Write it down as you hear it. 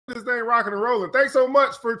this thing rocking and rolling. Thanks so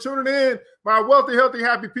much for tuning in, my wealthy, healthy,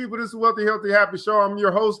 happy people. This is Wealthy, Healthy, Happy Show. I'm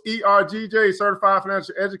your host, ERGJ, Certified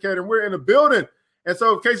Financial Educator, and we're in the building. And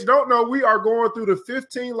so in case you don't know, we are going through the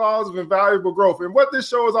 15 laws of invaluable growth. And what this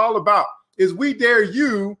show is all about is we dare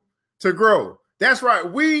you to grow. That's right.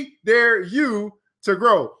 We dare you to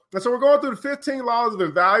grow. And so we're going through the 15 laws of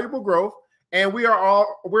invaluable growth, and we're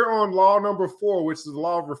on law number 4, which is the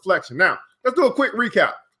law of reflection. Now, let's do a quick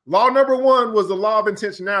recap. Law number 1 was the law of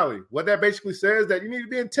intentionality. What that basically says is that you need to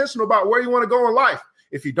be intentional about where you want to go in life.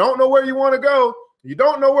 If you don't know where you want to go, you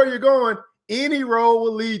don't know where you're going, any road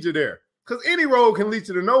will lead you there. Because any road can lead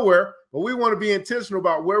you to nowhere, but we want to be intentional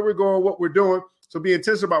about where we're going, what we're doing. So be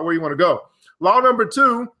intentional about where you want to go. Law number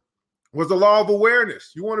 2 was the law of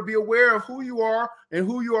awareness. You want to be aware of who you are and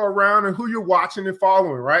who you are around and who you're watching and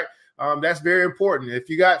following, right? That's very important. If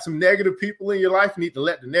you got some negative people in your life, you need to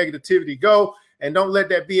let the negativity go and don't let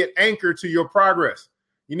that be an anchor to your progress.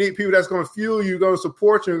 You need people that's going to fuel you, going to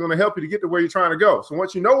support you, and going to help you to get to where you're trying to go. So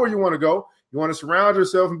once you know where you want to go, you want to surround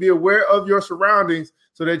yourself and be aware of your surroundings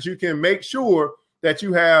so that you can make sure that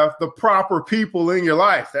you have the proper people in your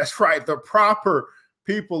life. That's right, the proper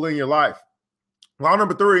people in your life. Law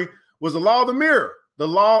number 3 was the law of the mirror. The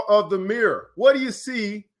law of the mirror. What do you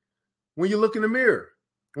see when you look in the mirror?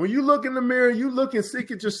 When you look in the mirror, you look and seek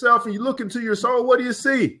at yourself and you look into your soul, what do you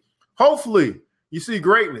see? Hopefully, you see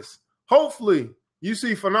greatness. Hopefully, you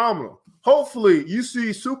see phenomenal. Hopefully, you see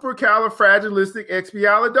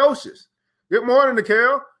supercalifragilisticexpialidocious. Good morning,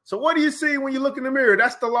 Nikhil. So what do you see when you look in the mirror?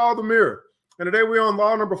 That's the law of the mirror. And today we're on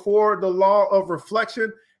law number 4, the law of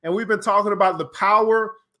reflection. And we've been talking about the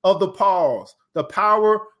power of the pause. The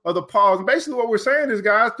power of the pause. And basically what we're saying is,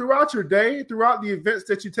 guys, throughout your day, throughout the events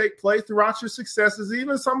that you take place, throughout your successes,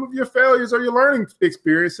 even some of your failures or your learning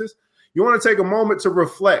experiences, you want to take a moment to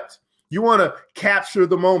reflect. You want to capture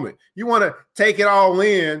the moment. You want to take it all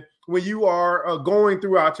in when you are going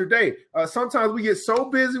throughout your day. Sometimes we get so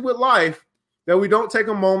busy with life that we don't take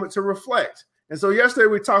a moment to reflect. And so yesterday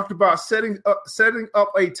we talked about setting up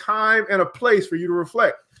a time and a place for you to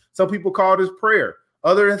reflect. Some people call this prayer.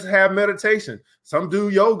 Others have meditation. Some do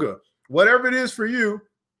yoga. Whatever it is for you,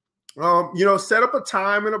 set up a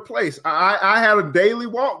time and a place. I had a daily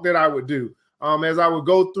walk that I would do as I would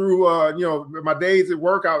go through, my days at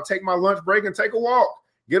work. I would take my lunch break and take a walk,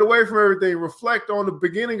 get away from everything, reflect on the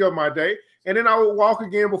beginning of my day, and then I would walk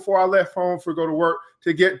again before I left home for go to work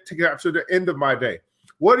to capture the end of my day.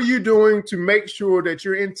 What are you doing to make sure that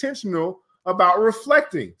you're intentional about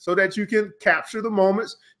reflecting so that you can capture the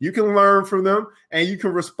moments, you can learn from them, and you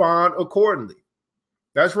can respond accordingly?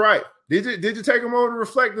 That's right. Did you take a moment to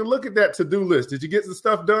reflect and look at that to-do list? Did you get the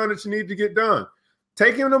stuff done that you need to get done?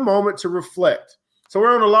 Taking a moment to reflect. So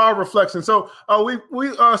we're on the law of reflection. So we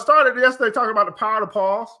started yesterday talking about the power to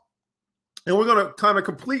pause. And we're going to kind of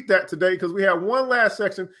complete that today because we have one last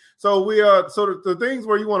section. So the things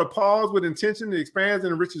where you want to pause with intention, it expands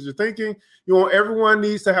and enriches your thinking. Everyone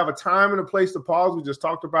needs to have a time and a place to pause. We just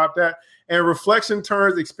talked about that. And reflection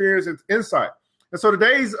turns experience into insight. And so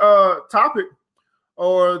today's topic,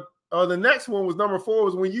 or the next one, was number 4,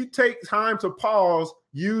 was when you take time to pause,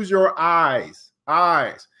 use your eyes.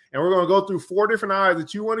 And we're going to go through 4 different eyes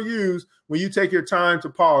that you want to use when you take your time to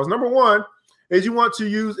pause. Number 1 is you want to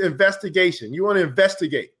use investigation. You want to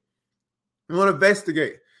investigate.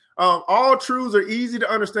 All truths are easy to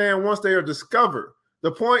understand once they are discovered.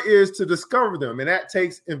 The point is to discover them, and that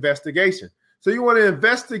takes investigation. So you want to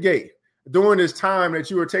investigate during this time that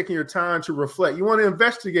you are taking your time to reflect. You want to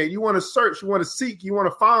investigate. You want to search. You want to seek. You want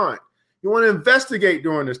to find. You want to investigate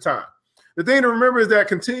during this time. The thing to remember is that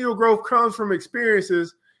continual growth comes from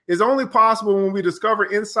experiences is only possible when we discover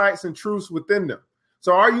insights and truths within them.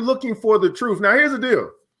 So are you looking for the truth? Now, here's the deal.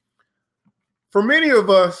 For many of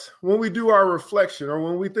us, when we do our reflection or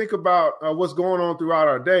when we think about what's going on throughout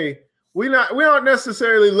our day, we aren't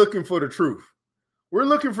necessarily looking for the truth. We're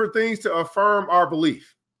looking for things to affirm our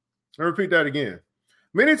belief. I'll repeat that again.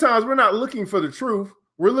 Many times we're not looking for the truth.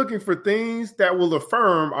 We're looking for things that will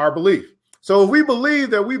affirm our belief. So if we believe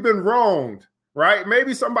that we've been wronged, right?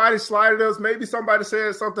 Maybe somebody slighted us. Maybe somebody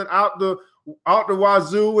said something out the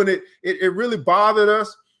wazoo and it really bothered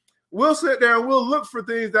us. We'll sit there and we'll look for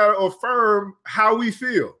things that affirm how we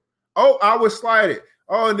feel. Oh, I was slighted.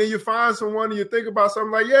 Oh, and then you find someone and you think about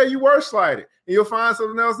something like, yeah, you were slighted. And you'll find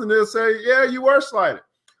something else and they'll say, yeah, you were slighted.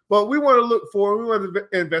 But we want to look for, we want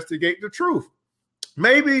to investigate the truth.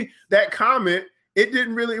 Maybe that comment, it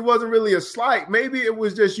wasn't really a slight. Maybe it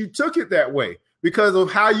was just you took it that way because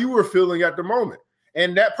of how you were feeling at the moment.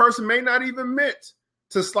 And that person may not even meant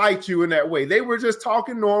to slight you in that way. They were just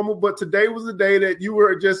talking normal, but today was the day that you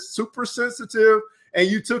were just super sensitive and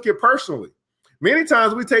you took it personally. Many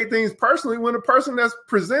times we take things personally when the person that's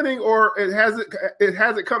presenting or it has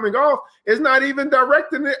it coming off is not even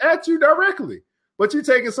directing it at you directly, but you're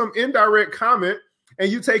taking some indirect comment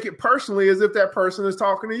and you take it personally as if that person is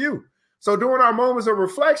talking to you. So during our moments of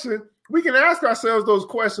reflection, we can ask ourselves those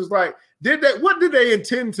questions like, what did they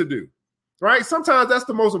intend to do? Right? Sometimes that's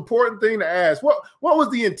the most important thing to ask. What was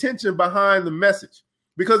the intention behind the message?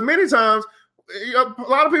 Because many times, a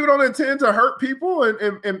lot of people don't intend to hurt people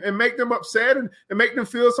and make them upset and make them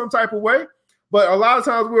feel some type of way. But a lot of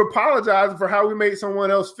times we're apologizing for how we made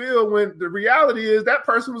someone else feel when the reality is that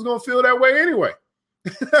person was going to feel that way anyway.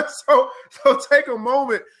 So take a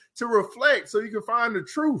moment to reflect so you can find the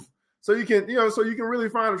truth. So you can really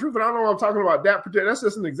find the truth. And I don't know what I'm talking about that particular. That's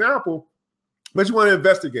just an example, but you want to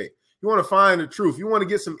investigate. You want to find the truth. You want to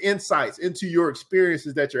get some insights into your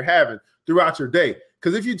experiences that you're having throughout your day.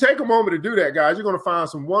 Because if you take a moment to do that, guys, you're going to find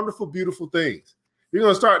some wonderful, beautiful things. You're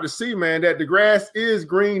going to start to see, man, that the grass is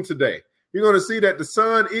green today. You're going to see that the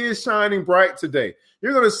sun is shining bright today.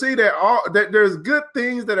 You're going to see that there's good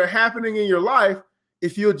things that are happening in your life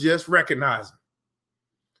if you'll just recognize them.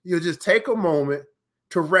 You'll just take a moment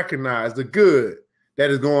to recognize the good that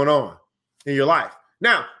is going on in your life.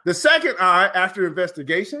 Now, the second I after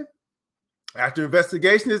investigation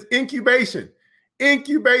is incubation.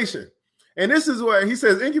 Incubation. And this is what he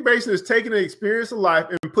says, incubation is taking the experience of life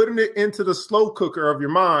and putting it into the slow cooker of your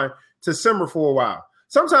mind to simmer for a while.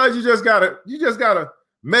 Sometimes you just gotta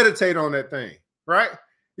meditate on that thing, right?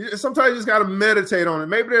 Sometimes you just gotta meditate on it.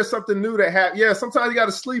 Maybe there's something new that happened. Yeah, sometimes you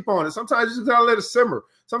gotta sleep on it. Sometimes you just gotta let it simmer.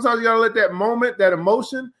 Sometimes you gotta let that moment, that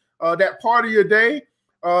emotion, that part of your day,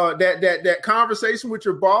 that conversation with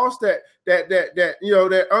your boss, that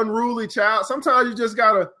unruly child. Sometimes you just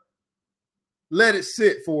gotta let it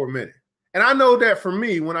sit for a minute. And I know that for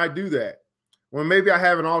me, when I do that, when maybe I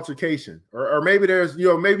have an altercation, or maybe there's,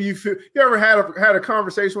 maybe you ever had a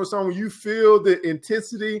conversation with someone, you feel the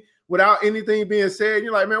intensity without anything being said.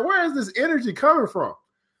 You're like, man, where is this energy coming from?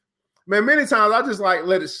 Man, many times I just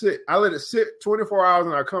let it sit. I let it sit 24 hours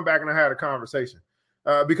and I come back and I had a conversation.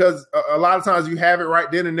 Because a lot of times you have it right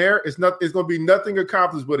then and there. It's going to be nothing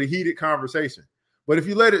accomplished but a heated conversation. But if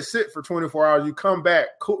you let it sit for 24 hours, you come back,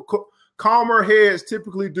 calmer heads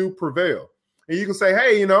typically do prevail. And you can say,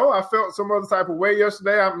 hey, I felt some other type of way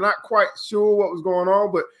yesterday. I'm not quite sure what was going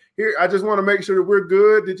on, but here, I just want to make sure that we're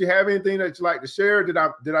good. Did you have anything that you'd like to share? Did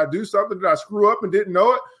I do something? Did I screw up and didn't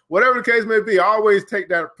know it? Whatever the case may be, I always take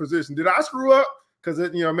that position. Did I screw up? Because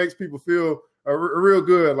it, makes people feel real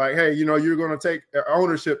good. Like, hey, you're going to take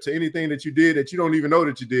ownership to anything that you did that you don't even know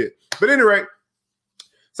that you did. But anyway,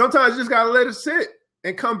 sometimes you just got to let it sit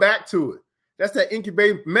and come back to it. That's that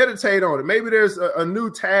incubate, meditate on it. Maybe there's a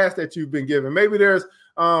new task that you've been given. Maybe there's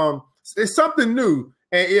it's something new,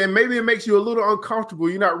 and maybe it makes you a little uncomfortable.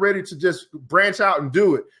 You're not ready to just branch out and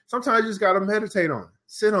do it. Sometimes you just got to meditate on it.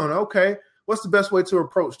 Sit on it. Okay, what's the best way to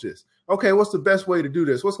approach this? Okay, what's the best way to do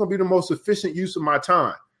this? What's going to be the most efficient use of my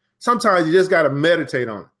time? Sometimes you just got to meditate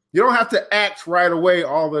on it. You don't have to act right away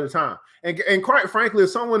all of the time. And quite frankly,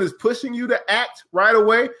 if someone is pushing you to act right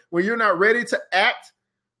away when you're not ready to act,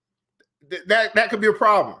 that could be a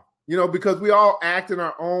problem, because we all act in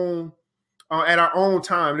our own at our own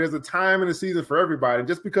time. There's a time and a season for everybody.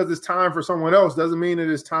 Just because it's time for someone else doesn't mean it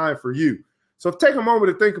is time for you. So take a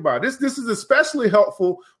moment to think about it. This is especially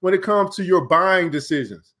helpful when it comes to your buying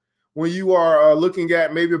decisions. When you are looking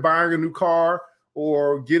at maybe buying a new car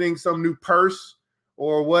or getting some new purse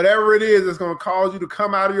or whatever it is that's going to cause you to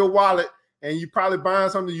come out of your wallet and you probably buying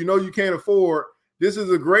something you can't afford. This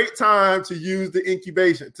is a great time to use the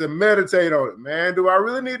incubation, to meditate on it. Man, do I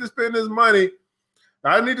really need to spend this money?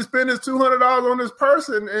 I need to spend this $200 on this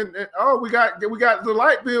person, and we got the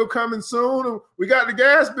light bill coming soon, and we got the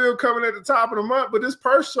gas bill coming at the top of the month, but this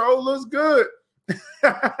purse show looks good.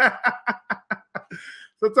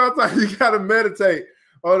 So sometimes you got to meditate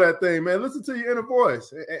on that thing, man. Listen to your inner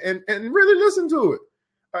voice and really listen to it.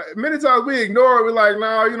 Many times we ignore it. We're like,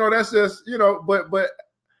 no, that's just, but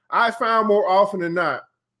I found more often than not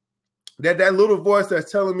that little voice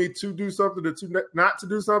that's telling me to do something or not to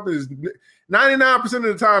do something is 99% of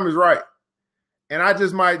the time is right. And I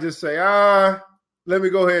just might just say, let me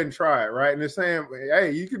go ahead and try it, right? And they're saying,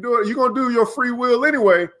 hey, you can do it. You're going to do your free will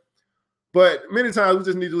anyway. But many times we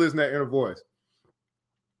just need to listen to that inner voice.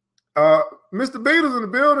 Mr. Beatles in the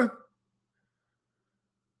building.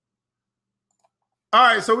 All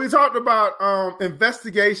right, so we talked about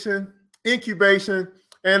investigation, incubation,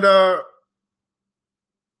 and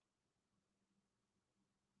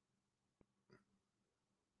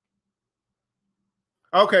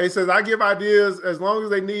okay, it says, I give ideas as long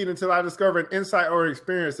as they need until I discover an insight or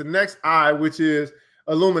experience. The next I, which is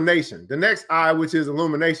illumination. The next I, which is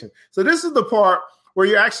illumination. So this is the part where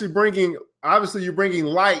you're actually you're bringing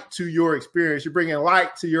light to your experience. You're bringing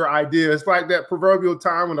light to your idea. It's like that proverbial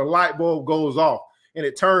time when the light bulb goes off and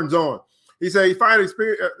it turns on. He said,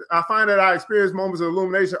 I find that I experience moments of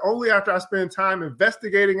illumination only after I spend time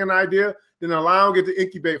investigating an idea, then allowing it to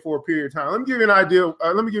incubate for a period of time. Let me give you an idea.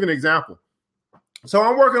 Let me give you an example. So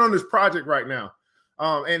I'm working on this project right now,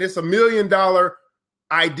 and it's $1 million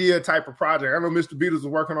idea type of project. I know Mr. Beatles is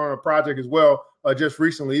working on a project as well just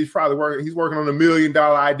recently. He's working on $1 million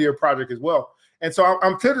idea project as well. And so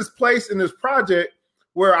I'm to this place in this project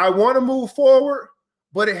where I want to move forward,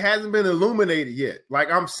 but it hasn't been illuminated yet.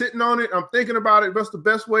 Like I'm sitting on it, I'm thinking about it. What's the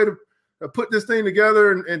best way to put this thing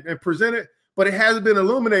together and present it? But it hasn't been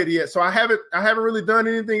illuminated yet. So I haven't really done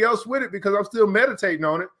anything else with it because I'm still meditating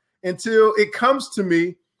on it until it comes to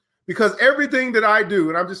me. Because everything that I do,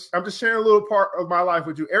 and I'm just sharing a little part of my life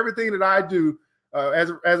with you. Everything that I do, as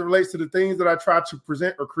it relates to the things that I try to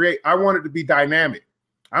present or create, I want it to be dynamic.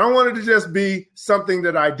 I don't want it to just be something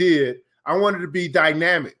that I did. I want it to be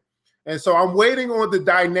dynamic. And so I'm waiting on the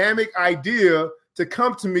dynamic idea to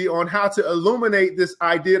come to me on how to illuminate this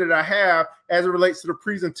idea that I have as it relates to the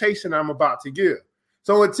presentation I'm about to give.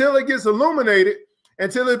 So until it gets illuminated,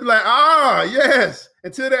 until it be like, yes,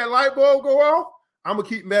 until that light bulb go off, I'm going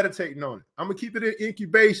to keep meditating on it. I'm going to keep it in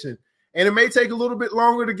incubation. And it may take a little bit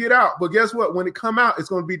longer to get out. But guess what? When it come out, it's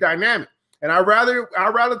going to be dynamic. And I'd rather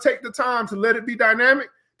take the time to let it be dynamic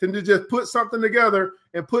than to just put something together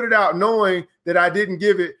and put it out knowing that I didn't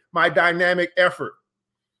give it my dynamic effort.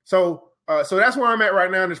 So that's where I'm at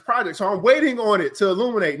right now in this project. So I'm waiting on it to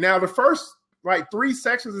illuminate. Now, the first 3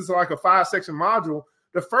 sections is like a 5-section module.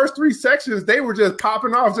 The first 3 sections, they were just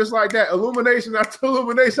popping off just like that. Illumination after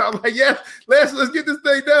illumination. I was like, yes, let's get this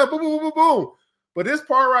thing done. Boom, boom, boom, boom. But this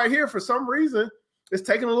part right here, for some reason, it's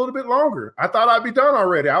taking a little bit longer. I thought I'd be done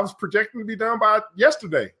already. I was projecting to be done by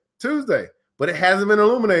yesterday, Tuesday, but it hasn't been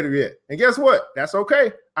illuminated yet. And guess what? That's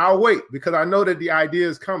okay. I'll wait because I know that the idea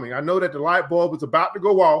is coming. I know that the light bulb is about to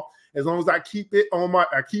go off as long as I keep it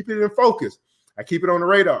in focus. I keep it on the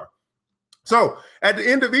radar. So at the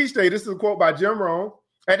end of each day, this is a quote by Jim Rohn.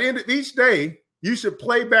 At the end of each day, you should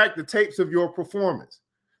play back the tapes of your performance.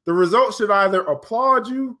 The results should either applaud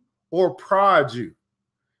you or prod you.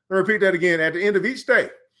 Let me repeat that again. At the end of each day,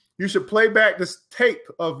 you should play back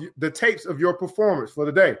the tapes of your performance for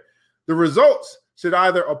the day. The results should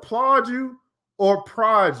either applaud you or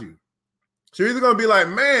prod you. So you're either going to be like,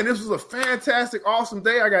 man, this was a fantastic, awesome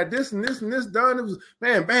day. I got this and this and this done. It was,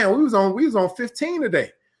 man, we was on 15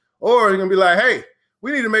 today. Or you're going to be like, hey,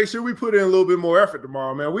 we need to make sure we put in a little bit more effort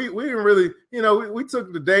tomorrow, man. We didn't really, we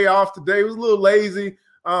took the day off today. It was a little lazy.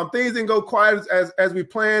 Things didn't go quite as we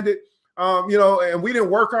planned it, and we didn't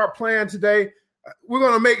work our plan today. We're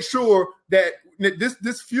going to make sure that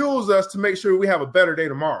this fuels us to make sure we have a better day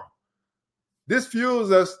tomorrow. This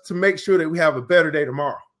fuels us to make sure that we have a better day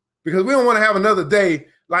tomorrow because we don't want to have another day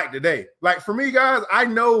like today. Like for me, guys, I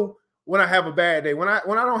know when I have a bad day, when I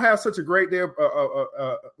don't have such a great day,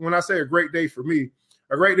 when I say a great day for me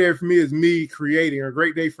is me creating. A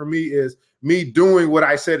great day for me is me doing what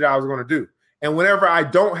I said that I was going to do. And whenever I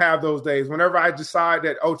don't have those days, whenever I decide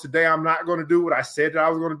that, today I'm not going to do what I said that I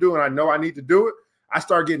was going to do, and I know I need to do it, I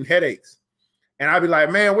start getting headaches. And I'd be like,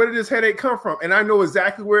 man, where did this headache come from? And I know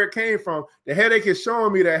exactly where it came from. The headache is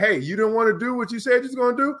showing me that, hey, you didn't want to do what you said you was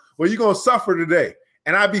going to do? Well, you're going to suffer today.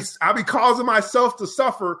 And I be causing myself to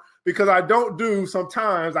suffer because I don't do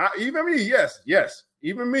sometimes. Even me,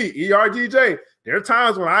 ERGJ. There are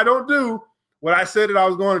times when I don't do what I said that I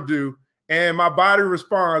was going to do, and my body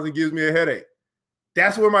responds and gives me a headache.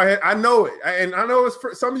 That's where my head, I know it. And I know it's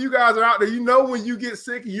for some of you guys are out there, when you get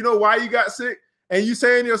sick, and you know why you got sick, and you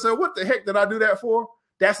saying to yourself, what the heck did I do that for?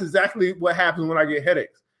 That's exactly what happens when I get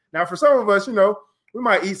headaches. Now, for some of us, we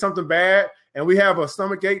might eat something bad, and we have a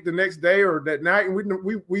stomach ache the next day or that night, and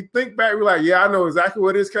we think back, we're like, yeah, I know exactly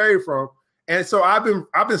where this came from. And so I've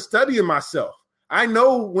been studying myself. I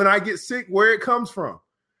know when I get sick where it comes from,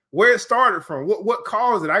 where it started from, what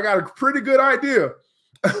caused it. I got a pretty good idea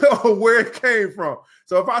of where it came from.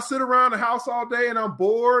 So if I sit around the house all day and I'm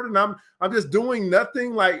bored and I'm just doing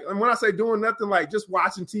nothing, and when I say doing nothing, like just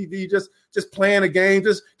watching TV, just playing a game,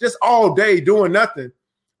 just all day doing nothing,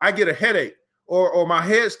 I get a headache or my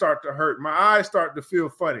head start to hurt, my eyes start to feel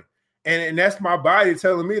funny. And that's my body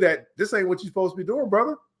telling me that this ain't what you're supposed to be doing,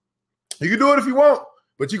 brother. You can do it if you want,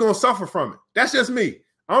 but you're going to suffer from it. That's just me.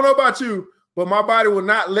 I don't know about you, but my body will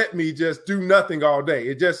not let me just do nothing all day.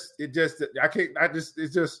 It just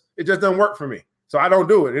doesn't work for me. So I don't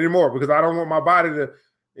do it anymore because I don't want my body to,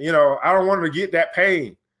 I don't want to get that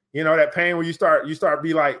pain. You know, that pain when you start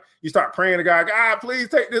praying to God, God, please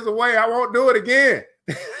take this away. I won't do it again.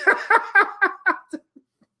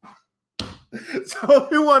 So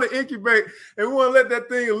we want to incubate and we want to let that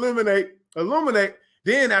thing illuminate.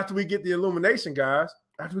 Then after we get the illumination, guys,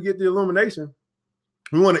 we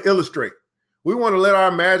want to illustrate. We want to let our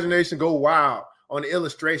imagination go wild on the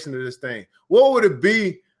illustration of this thing. What would it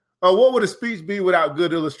be? What would a speech be without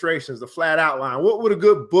good illustrations, a flat outline? What would a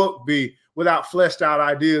good book be without fleshed out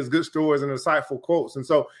ideas, good stories, and insightful quotes? And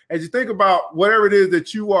so as you think about whatever it is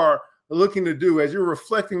that you are looking to do, as you're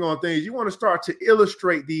reflecting on things, you want to start to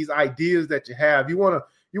illustrate these ideas that you have. You want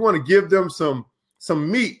to give them some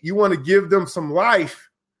meat. You want to give them some life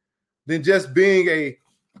than just being a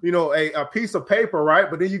piece of paper, right?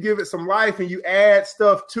 But then you give it some life and you add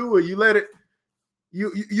stuff to it. You let it,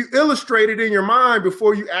 you illustrate it in your mind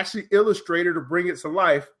before you actually illustrate it or bring it to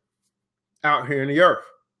life out here in the earth.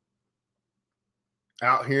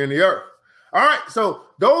 All right, so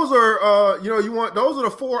those are those are the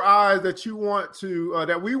 4 eyes that you want to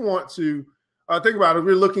that we want to think about as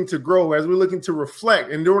we're looking to grow, as we're looking to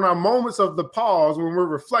reflect. And during our moments of the pause, when we're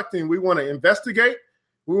reflecting, we want to investigate,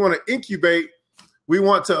 we want to incubate, we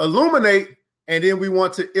want to illuminate, and then we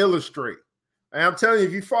want to illustrate. And I'm telling you,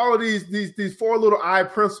 if you follow these 4 little I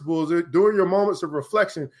principles during your moments of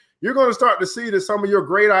reflection, you're going to start to see that some of your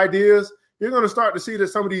great ideas, you're going to start to see that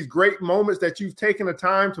some of these great moments that you've taken the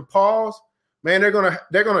time to pause, man, they're going to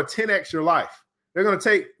 10x your life. They're going to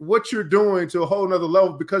take what you're doing to a whole nother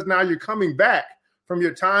level, because now you're coming back from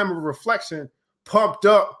your time of reflection, pumped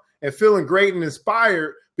up and feeling great and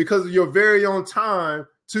inspired because of your very own time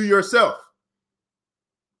to yourself.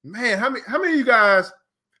 Man, how many of you guys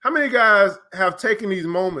have taken these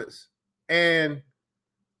moments and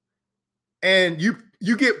you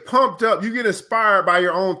get pumped up, you get inspired by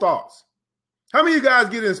your own thoughts? How many of you guys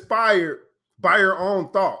get inspired by your own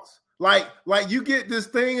thoughts? Like you get this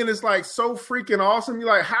thing and it's like so freaking awesome. You're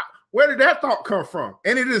like, where did that thought come from?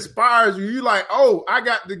 And it inspires you. You're like, oh, I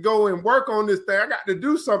got to go and work on this thing. I got to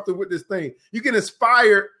do something with this thing. You get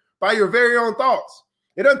inspired by your very own thoughts.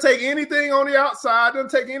 It doesn't take anything on the outside. It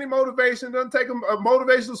doesn't take any motivation. It doesn't take a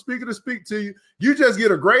motivational speaker to speak to you. You just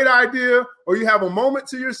get a great idea, or you have a moment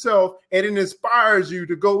to yourself, and it inspires you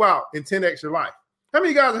to go out and 10x your life. How many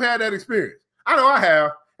of you guys have had that experience? I know I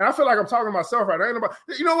have, and I feel like I'm talking to myself right now.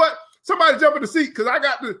 You know what? Somebody jump in the seat, because I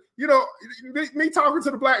got to, me talking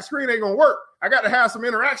to the black screen ain't going to work. I got to have some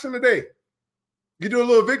interaction today. You do a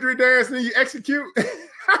little victory dance, and then you execute.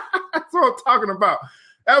 That's what I'm talking about.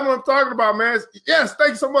 That's what I'm talking about, man. Yes,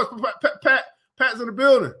 thank you so much. Pat's in the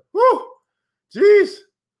building. Woo! Jeez.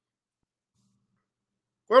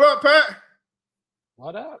 What up, Pat?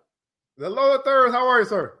 What up? The lower thirds, how are you,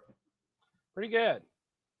 sir? Pretty good.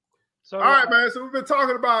 So, all right, man. So we've been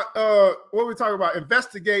talking about what we talking about: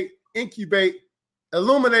 investigate, incubate,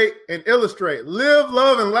 illuminate, and illustrate. Live,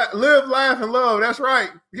 love, and live, laugh, and love. That's right.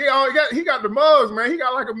 He got the mugs, man. He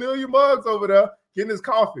got like 1 million mugs over there getting his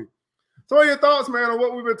coffee. So what are your thoughts, man, on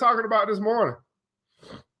what we've been talking about this morning?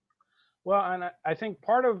 Well, and I think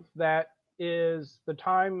part of that is the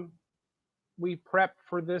time we prep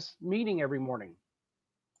for this meeting every morning.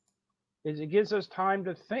 Is it gives us time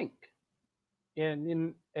to think.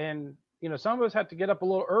 And some of us have to get up a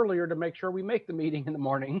little earlier to make sure we make the meeting in the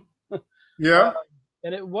morning. Yeah.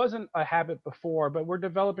 And it wasn't a habit before, but we're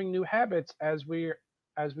developing new habits as we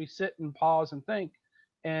sit and pause and think,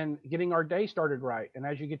 and getting our day started right. And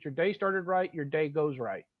as you get your day started right, your day goes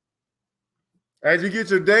right. As you get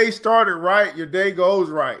your day started right, your day goes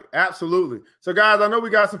right. Absolutely. So, guys, I know we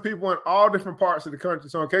got some people in all different parts of the country.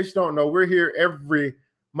 So in case you don't know, we're here every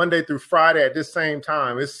Monday through Friday at this same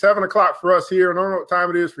time. It's 7 o'clock for us here. I don't know what time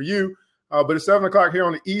it is for you, but it's 7 o'clock here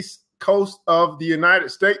on the East Coast of the United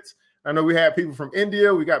States. I know we have people from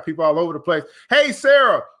India. We got people all over the place. Hey,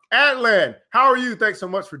 Sarah, Adlan, how are you? Thanks so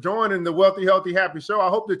much for joining the Wealthy, Healthy, Happy Show. I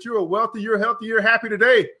hope that you're wealthy, you're healthy, you're happy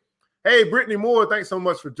today. Hey, Brittany Moore, thanks so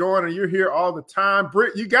much for joining. You're here all the time.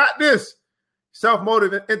 Britt, you got this.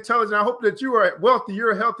 Self-motivated, intelligent. I hope that you are wealthy,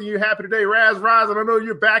 you're healthy, you're happy today. Raz, and I know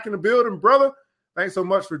you're back in the building, brother. Thanks so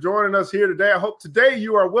much for joining us here today. I hope today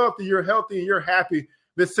you are wealthy, you're healthy, and you're happy.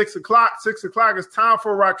 This 6 o'clock. 6 o'clock is time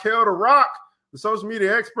for Raquel to rock, the social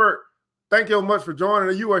media expert. Thank you so much for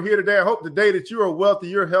joining. You are here today. I hope today that you are wealthy,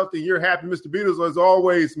 you're healthy, you're happy. Mr. Beatles, as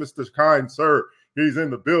always, Mr. Kind Sir, he's in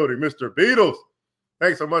the building. Mr. Beatles,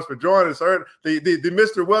 thanks so much for joining, sir. The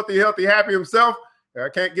Mr. Wealthy, Healthy, Happy himself. I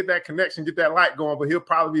can't get that connection, get that light going, but he'll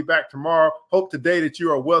probably be back tomorrow. Hope today that you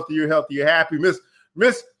are wealthy, you're healthy, you're happy.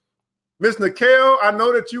 Miss Ms. Nikhil, I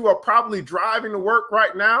know that you are probably driving to work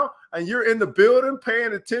right now and you're in the building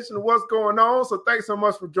paying attention to what's going on. So thanks so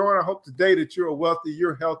much for joining. I hope today that you're wealthy,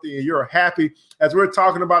 you're healthy, and you're happy as we're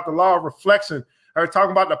talking about the law of reflection. We're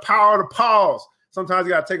talking about the power to pause. Sometimes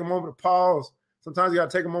you got to take a moment to pause. Sometimes you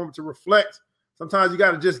got to take a moment to reflect. Sometimes you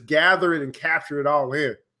got to just gather it and capture it all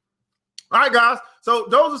in. All right, guys. So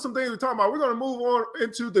those are some things we're talking about. We're going to move on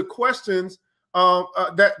into the questions.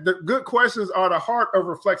 That the good questions are the heart of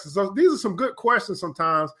reflection. So these are some good questions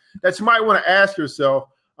sometimes that you might want to ask yourself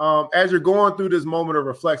as you're going through this moment of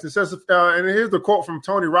reflection. It says, and here's the quote from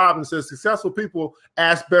Tony Robbins: says, "Successful people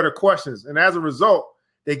ask better questions, and as a result,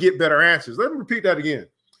 they get better answers." Let me repeat that again.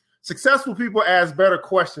 Successful people ask better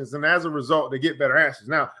questions, and as a result, they get better answers.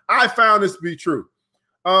 Now, I found this to be true.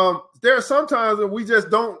 There are some times that we just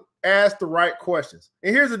don't ask the right questions.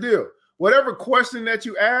 And here's the deal. Whatever question that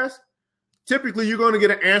you ask, typically you're going to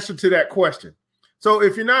get an answer to that question. So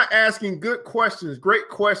if you're not asking good questions, great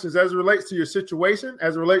questions as it relates to your situation,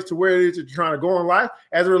 as it relates to where it is that you're trying to go in life,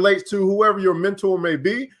 as it relates to whoever your mentor may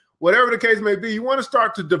be, whatever the case may be, you want to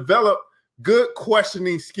start to develop good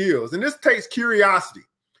questioning skills. And this takes curiosity.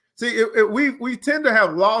 See, we tend to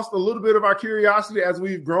have lost a little bit of our curiosity as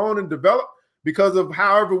we've grown and developed because of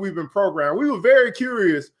however we've been programmed. We were very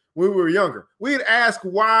curious when we were younger. We'd ask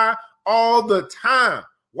why all the time.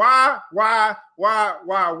 Why?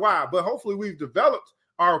 But hopefully we've developed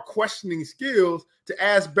our questioning skills to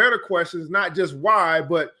ask better questions, not just why,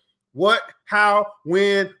 but what, how,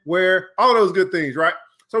 when, where, all those good things, right?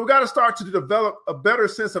 So we got to start to develop a better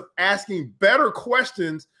sense of asking better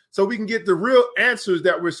questions so we can get the real answers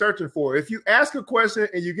that we're searching for. If you ask a question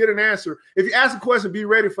and you get an answer, if you ask a question, be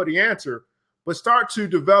ready for the answer, but start to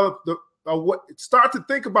develop start to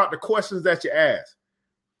think about the questions that you ask.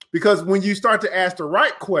 Because when you start to ask the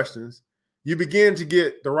right questions, you begin to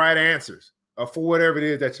get the right answers for whatever it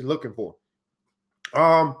is that you're looking for.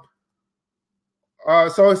 So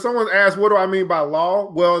if someone asks, what do I mean by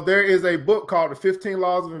law? Well, there is a book called The 15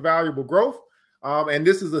 Laws of Invaluable Growth. And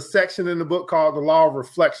this is a section in the book called The Law of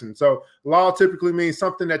Reflection. So law typically means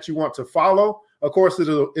something that you want to follow. Of course,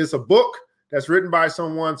 it's a book that's written by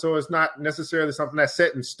someone, so it's not necessarily something that's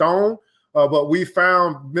set in stone. But we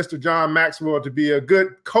found Mr. John Maxwell to be a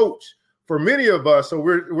good coach for many of us. So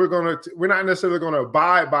we're not necessarily going to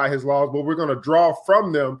abide by his laws, but we're going to draw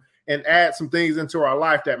from them and add some things into our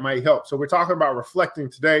life that might help. So we're talking about reflecting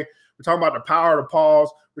today. We're talking about the power to pause.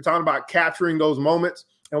 We're talking about capturing those moments.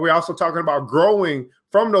 And we're also talking about growing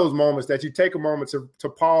from those moments, that you take a moment to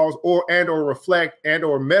pause or reflect and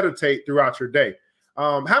or meditate throughout your day.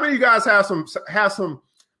 How many of you guys have some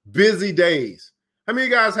busy days? How many of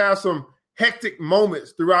you guys have some hectic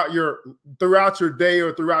moments throughout your day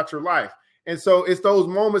or throughout your life? And so it's those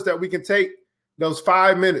moments that we can take those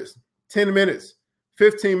 5 minutes, 10 minutes,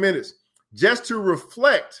 15 minutes, just to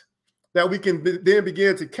reflect, that we can then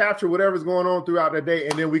begin to capture whatever's going on throughout the day,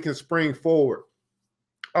 and then we can spring forward.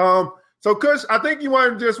 So Kush, I think you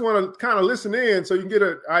want to kind of listen in so you can get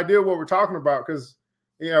an idea of what we're talking about, because,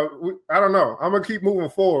 I don't know. I'm going to keep moving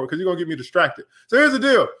forward because you're going to get me distracted. So here's the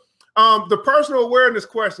deal. The personal awareness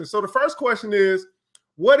question. So the first question is,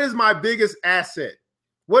 what is my biggest asset?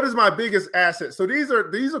 What is my biggest asset? So these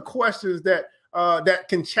are questions that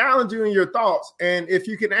can challenge you in your thoughts. And if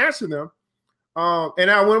you can answer them, and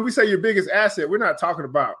now when we say your biggest asset, we're not talking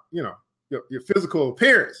about, your physical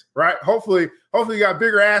appearance, right? Hopefully you got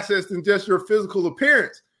bigger assets than just your physical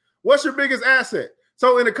appearance. What's your biggest asset?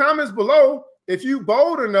 So in the comments below, if you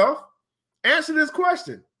bold enough, answer this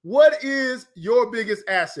question. What is your biggest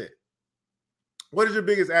asset? What is your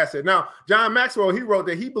biggest asset? Now, John Maxwell, he wrote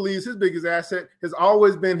that he believes his biggest asset has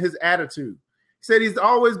always been his attitude. He said it's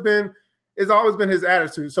always been his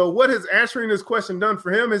attitude. So what has answering this question done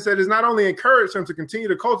for him is that it's not only encouraged him to continue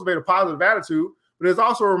to cultivate a positive attitude, but it's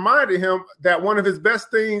also reminded him that one of his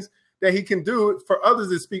best things that he can do for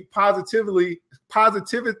others is speak positively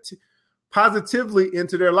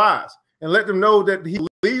into their lives and let them know that he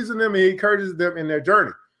believes in them and he encourages them in their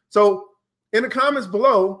journey. So in the comments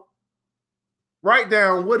below, write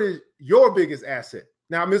down, what is your biggest asset?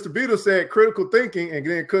 Now, Mr. Beadle said critical thinking, and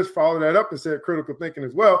then Kush followed that up and said critical thinking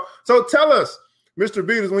as well. So tell us, Mr.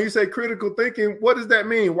 Beadle, when you say critical thinking, what does that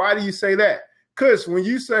mean? Why do you say that? Kush, when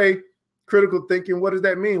you say critical thinking, what does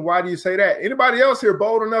that mean? Why do you say that? Anybody else here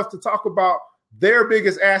bold enough to talk about their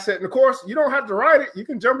biggest asset? And of course, you don't have to write it. You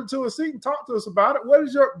can jump into a seat and talk to us about it. What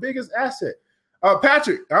is your biggest asset?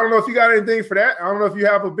 Patrick, I don't know if you got anything for that. I don't know if you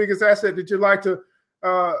have a biggest asset that you'd like to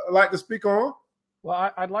speak on.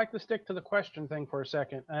 Well, I'd like to stick to the question thing for a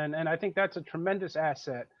second. And I think that's a tremendous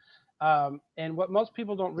asset. And what most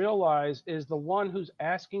people don't realize is the one who's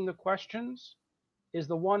asking the questions is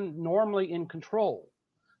the one normally in control.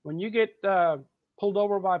 When you get pulled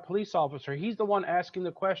over by a police officer, he's the one asking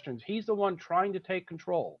the questions. He's the one trying to take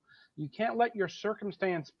control. You can't let your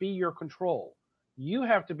circumstance be your control. You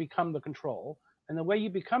have to become the control. And the way you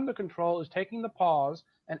become the control is taking the pause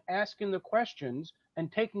and asking the questions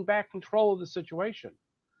and taking back control of the situation.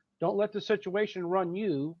 Don't let the situation run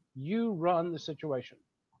you. You run the situation.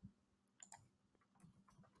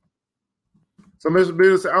 So, Mr.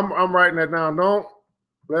 Beatles, I'm writing that down. Don't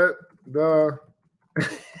let the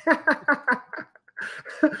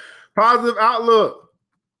positive outlook.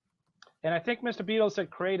 And I think Mr. Beatles said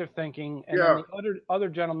creative thinking, and then the other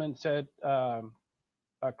gentleman said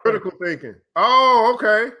critical thinking. Oh,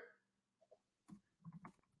 okay.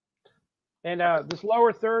 And this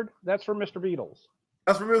lower third, that's for Mr. Beatles.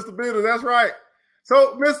 That's for Mr. Beatles. That's right.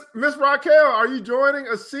 So, Miss Raquel, are you joining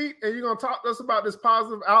a seat and you're going to talk to us about this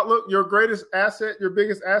positive outlook, your greatest asset, your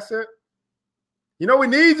biggest asset? You know, we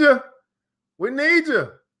need you. We need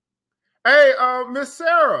you. Hey, Miss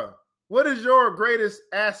Sarah, what is your greatest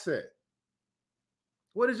asset?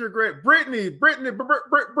 What is your Brittany, Britt,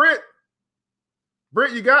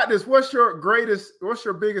 you got this. What's your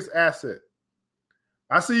biggest asset?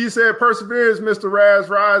 I see you said perseverance, Mr. Raz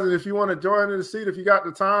Rise. And if you want to join in the seat, if you got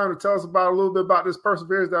the time to tell us about a little bit about this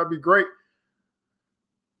perseverance, that would be great.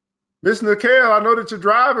 Miss Nikhil, I know that you're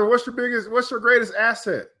driving. What's your greatest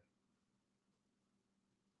asset?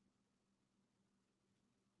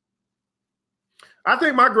 I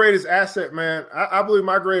think my greatest asset, man, I believe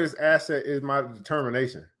my greatest asset is my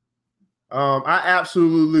determination. I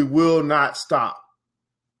absolutely will not stop.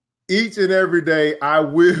 Each and every day, I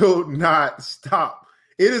will not stop.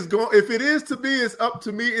 If it is to be, it's up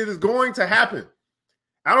to me. It is going to happen.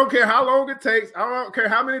 I don't care how long it takes. I don't care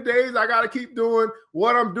how many days I got to keep doing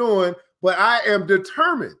what I'm doing, but I am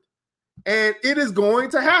determined, and it is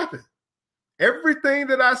going to happen. Everything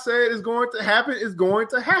that I said is going to happen is going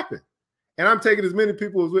to happen. And I'm taking as many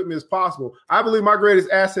people as with me as possible. I believe my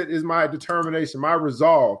greatest asset is my determination, my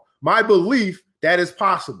resolve, my belief that it's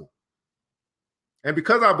possible. And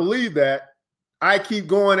because I believe that, I keep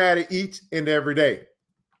going at it each and every day.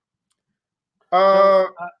 Go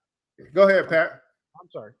ahead, Pat. I'm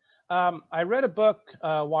sorry. I read a book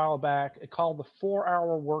a while back called The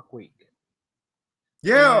 4-Hour Workweek.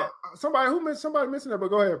 Yeah, somebody mentioned that, but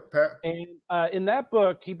go ahead, Pat. And in that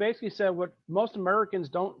book, he basically said what most Americans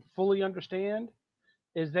don't fully understand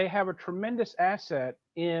is they have a tremendous asset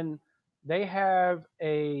in they have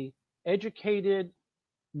a educated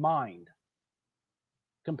mind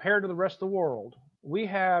compared to the rest of the world. We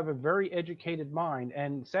have a very educated mind,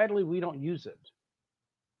 and sadly, we don't use it.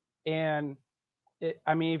 And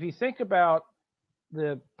if you think about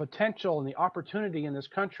the potential and the opportunity in this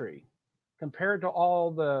country, compared to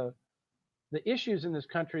all the issues in this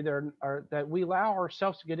country that we allow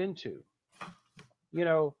ourselves to get into,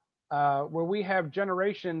 where we have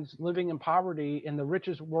generations living in poverty in the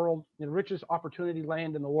richest opportunity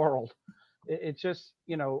land in the world. It's just,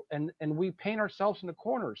 and we paint ourselves in the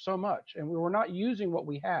corner so much, and we're not using what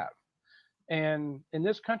we have. And in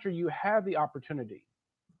this country, you have the opportunity.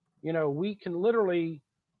 We can literally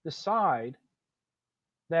decide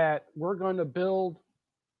that we're going to build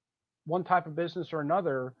one type of business or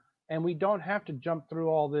another, and we don't have to jump through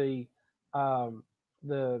all the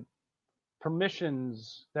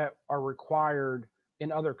permissions that are required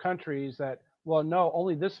in other countries that, well, no,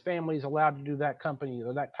 only this family is allowed to do that company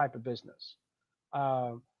or that type of business.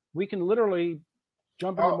 We can literally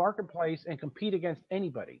jump in the marketplace and compete against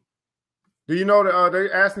anybody. Do you know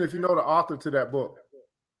they're asking if you know the author to that book?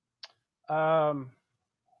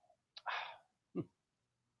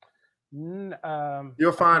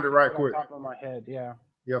 You'll find it right quick. Top of my head, yeah.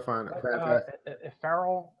 You'll find it.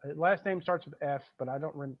 Farrell. Last name starts with F, but I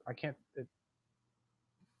can't.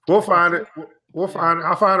 We'll find it. We'll find it.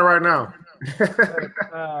 I'll find it right now.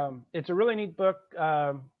 It's a really neat book,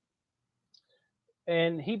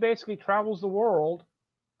 and he basically travels the world,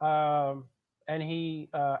 and he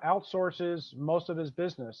outsources most of his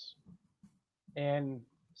business, and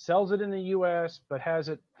sells it in the U.S., but has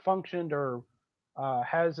it functioned or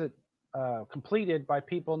has it completed by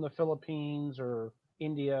people in the Philippines or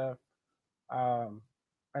India,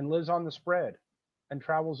 and lives on the spread and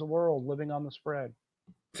travels the world living on the spread.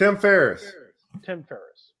 Tim Ferriss.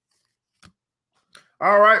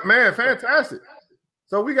 All right, man, fantastic.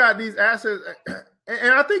 So we got these assets,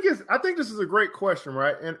 and I think this is a great question,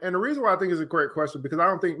 right? And the reason why I think it's a great question because I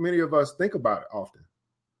don't think many of us think about it often.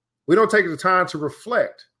 We don't take the time to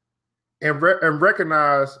reflect and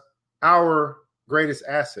recognize our greatest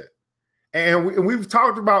asset. And we've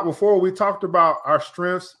talked about before. We talked about our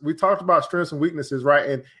strengths. We talked about strengths and weaknesses,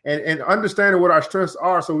 right? And understanding what our strengths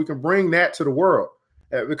are, so we can bring that to the world,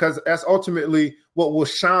 because that's ultimately what will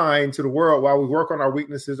shine to the world while we work on our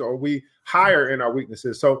weaknesses or we hire in our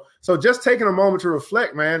weaknesses. So just taking a moment to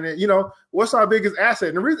reflect, man. You know, what's our biggest asset?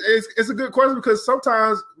 And the reason it's a good question, because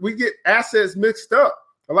sometimes we get assets mixed up.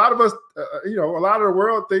 A lot of us, a lot of the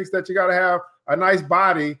world thinks that you got to have a nice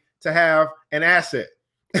body to have an asset.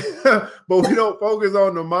 But we don't focus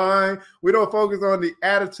on the mind. We don't focus on the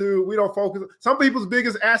attitude. We don't focus. Some people's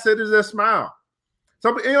biggest asset is their smile.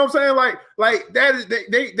 Some, you know what I'm saying? Like that is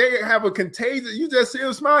they have a contagious. You just see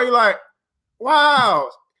them smile, you're like, wow.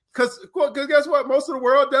 Because guess what? Most of the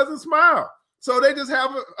world doesn't smile. So they just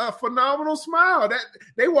have a phenomenal smile. That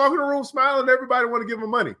they walk in the room smiling, everybody want to give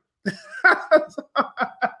them money.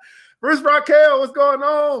 Miss Raquel, what's going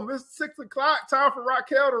on? It's 6 o'clock. Time for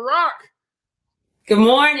Raquel to rock. Good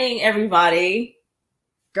morning, everybody.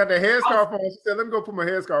 Got the headscarf on. She said, let me go put my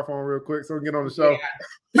headscarf on real quick so we can get on the show.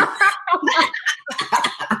 Yeah.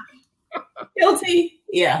 Guilty.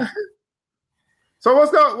 Yeah. So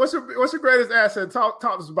what's your greatest asset? Talk to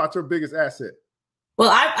us about your biggest asset.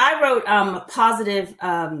 Well, I wrote positive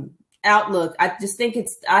outlook. I just think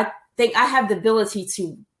I have the ability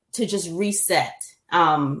to just reset.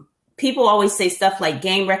 People always say stuff like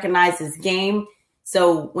game recognizes game.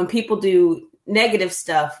 So when people do negative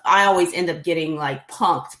stuff, I always end up getting like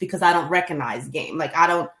punked because I don't recognize game. Like I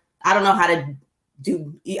don't know how to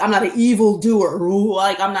do. I'm not an evil doer.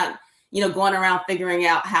 Like I'm not, going around figuring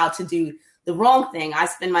out how to do the wrong thing. I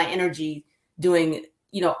spend my energy doing,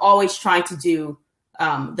 always trying to do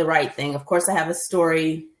the right thing. Of course, I have a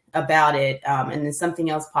story about it, and then something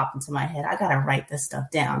else popped into my head. I gotta write this stuff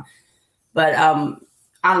down, but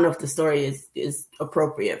I don't know if the story is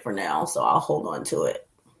appropriate for now, so I'll hold on to it.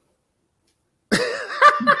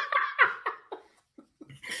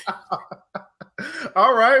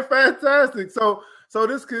 All right, fantastic. So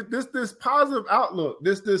this positive outlook,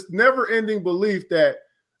 this never-ending belief that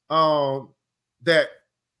that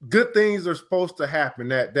good things are supposed to happen,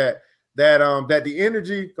 that the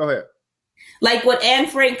energy. Go ahead. Like what Anne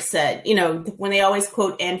Frank said, when they always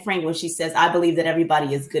quote Anne Frank when she says, "I believe that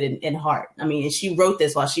everybody is good in heart." I mean, and she wrote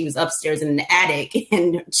this while she was upstairs in an attic,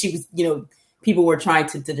 and she was, people were trying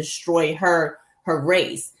to destroy her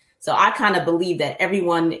race. So I kind of believe that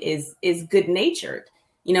everyone is good natured,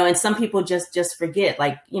 and some people just forget.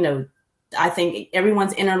 Like, I think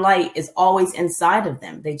everyone's inner light is always inside of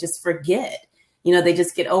them. They just forget. They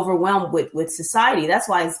just get overwhelmed with society. That's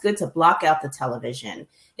why it's good to block out the television.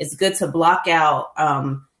 It's good to block out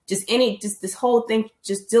just this whole thing,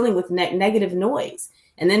 just dealing with negative noise,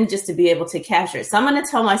 and then just to be able to capture it. So I'm going to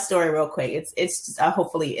tell my story real quick. It's just,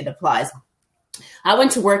 hopefully it applies. I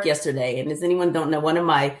went to work yesterday, and as anyone don't know, one of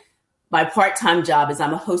my part-time job is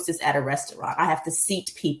I'm a hostess at a restaurant. I have to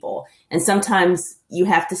seat people, and sometimes you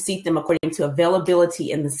have to seat them according to availability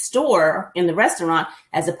in the store, in the restaurant,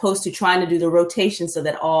 as opposed to trying to do the rotation so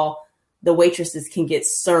that all the waitresses can get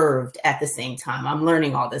served at the same time. I'm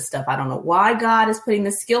learning all this stuff. I don't know why God is putting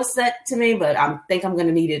this skill set to me, but I think I'm going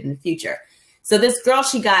to need it in the future. So this girl,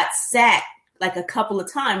 she got sat like a couple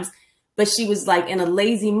of times, but she was like in a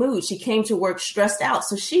lazy mood. She came to work stressed out.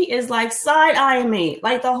 So she is like side-eyeing me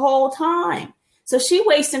like the whole time. So she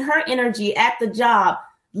wasting her energy at the job,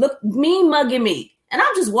 mugging me. And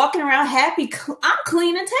I'm just walking around happy. I'm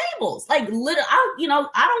cleaning tables. Like literally,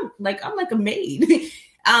 I'm like a maid.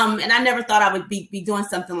 And I never thought I would be doing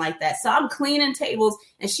something like that. So I'm cleaning tables,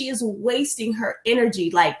 and she is wasting her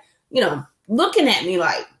energy, like, looking at me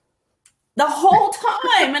like the whole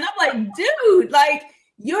time. And I'm like, dude, like,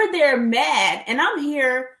 you're there mad, and I'm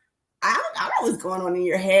here. I don't know what's going on in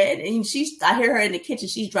your head. And I hear her in the kitchen.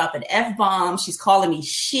 She's dropping F-bombs. She's calling me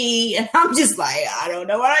she. And I'm just like, I don't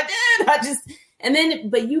know what I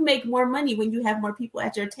did. But you make more money when you have more people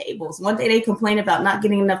at your tables. One day they complain about not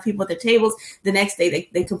getting enough people at their tables. The next day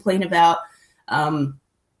they complain about, being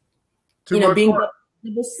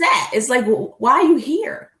sad. It's like, well, why are you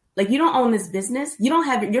here? Like, you don't own this business. You're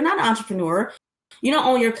not an entrepreneur. You don't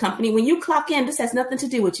own your company. When you clock in, this has nothing to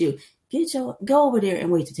do with you. Go over there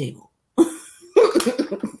and wait the table.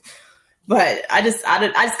 But I just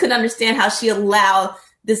couldn't understand how she allowed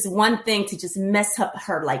this one thing to just mess up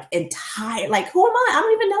her like entire, like, who am I? I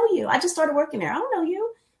don't even know you. I just started working there. I don't know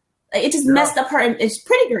you. It just messed up her. And it's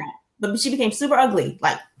pretty girl, but she became super ugly,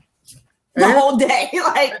 like the whole day.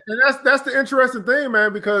 Like, and that's the interesting thing,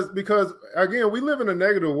 man, because again, we live in a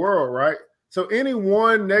negative world, right? So any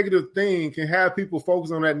one negative thing can have people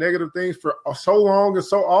focus on that negative thing for so long and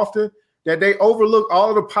so often that they overlook all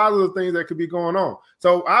of the positive things that could be going on.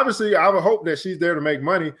 So obviously, I would hope that she's there to make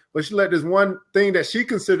money, but she let this one thing that she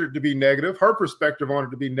considered to be negative, her perspective on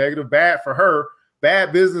it to be negative, bad for her,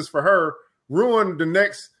 bad business for her, ruin the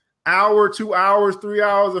next hour, 2 hours, 3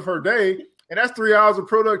 hours of her day. And that's 3 hours of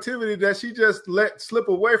productivity that she just let slip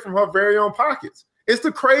away from her very own pockets. It's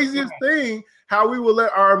the craziest thing how we will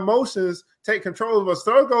let our emotions take control of us.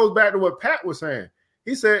 So it goes back to what Pat was saying.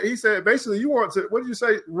 He said basically you want to, what did you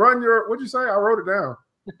say? What did you say? I wrote it down.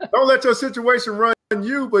 Don't let your situation run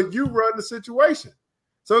you, but you run the situation.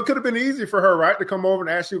 So it could have been easy for her, right, to come over and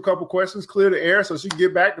ask you a couple questions, clear the air so she can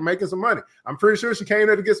get back to making some money. I'm pretty sure she came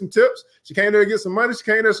there to get some tips. She came there to get some money. She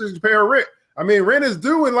came there so she can pay her rent. I mean, rent is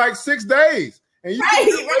due in like 6 days. And you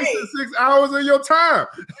wasted 6 hours of your time.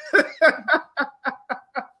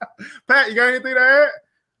 Pat, you got anything to add?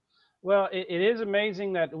 Well, it is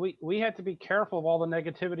amazing that we have to be careful of all the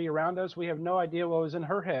negativity around us. We have no idea what was in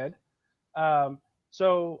her head.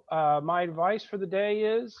 So my advice for the day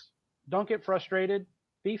is don't get frustrated.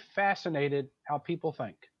 Be fascinated how people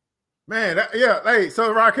think. Man, hey,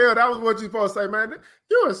 so Raquel, that was what you're supposed to say, man.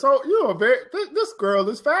 This girl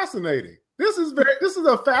is fascinating. This is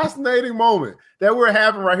a fascinating moment that we're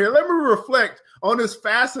having right here. Let me reflect on this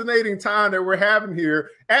fascinating time that we're having here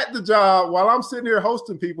at the job while I'm sitting here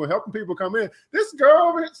hosting people, helping people come in. This girl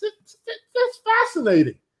over here, it's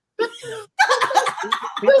fascinating.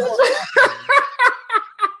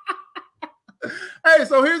 Hey,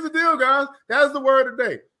 so here's the deal, guys. That's the word of the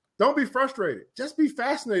day. Don't be frustrated. Just be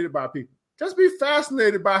fascinated by people. Just be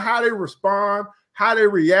fascinated by how they respond, how they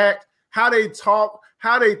react, how they talk,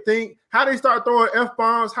 how they think, how they start throwing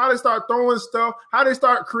F-bombs, how they start throwing stuff, how they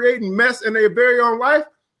start creating mess in their very own life.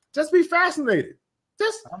 Just be fascinated.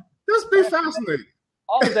 Just be fascinated.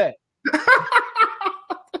 All day.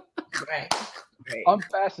 Right. I'm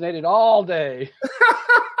fascinated all day.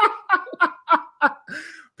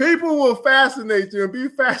 People will fascinate you and be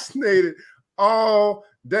fascinated all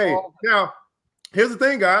day. Now, here's the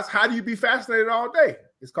thing, guys. How do you be fascinated all day?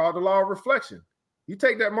 It's called the law of reflection. You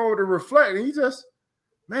take that moment to reflect and you just,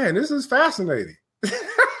 man, this is fascinating.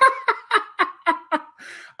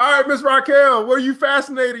 All right, Miss Raquel, were you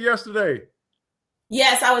fascinated yesterday?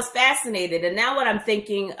 Yes, I was fascinated. And now what I'm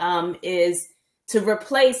thinking is to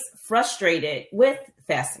replace frustrated with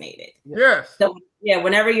fascinated. Yes. So, yeah,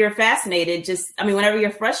 whenever you're fascinated, whenever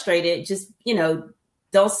you're frustrated, just,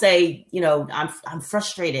 don't say, I'm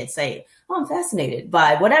frustrated. Say, oh, I'm fascinated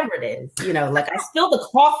by whatever it is. Like I spilled the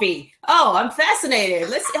coffee. Oh, I'm fascinated.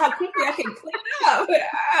 Let's see how quickly I can clean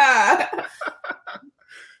it up.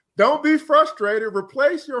 Don't be frustrated.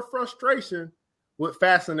 Replace your frustration with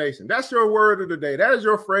fascination. That's your word of the day. That is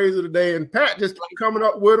your phrase of the day. And Pat just keep coming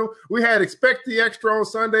up with them. We had expect the extra on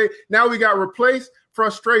Sunday. Now we got replace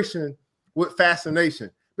frustration with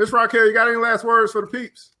fascination. Miss Raquel, you got any last words for the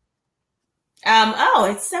peeps?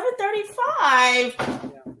 It's 7:35.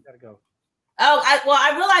 Yeah, we gotta go.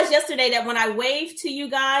 I realized yesterday that when I wave to you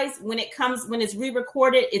guys, when it's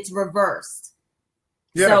re-recorded, it's reversed.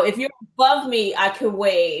 Yeah. So if you're above me, I can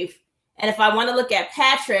wave. And if I want to look at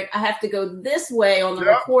Patrick, I have to go this way on the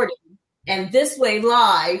recording and this way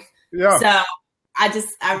live. Yeah. So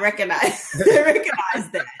I recognize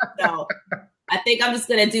that. So I think I'm just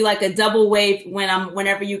gonna do like a double wave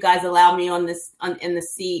whenever you guys allow me in the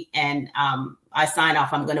seat and I sign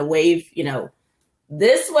off. I'm gonna wave,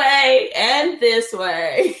 this way and this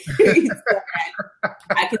way.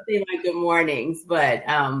 I can say my good mornings, but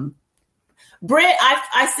Britt,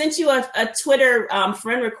 I sent you a Twitter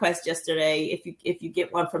friend request yesterday. If you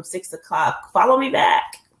get one from 6 o'clock, follow me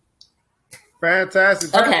back.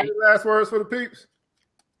 Fantastic. Okay. Last words for the peeps.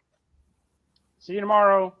 See you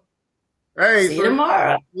tomorrow. Hey, see you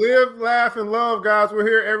tomorrow. Live, laugh, and love, guys. We're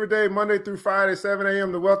here every day, Monday through Friday, 7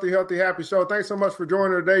 a.m. The Wealthy, Healthy, Happy Show. Thanks so much for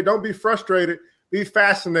joining today. Don't be frustrated. Be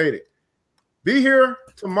fascinated. Be here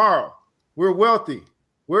tomorrow. We're wealthy.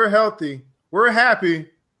 We're healthy. We're happy.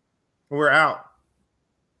 And we're out.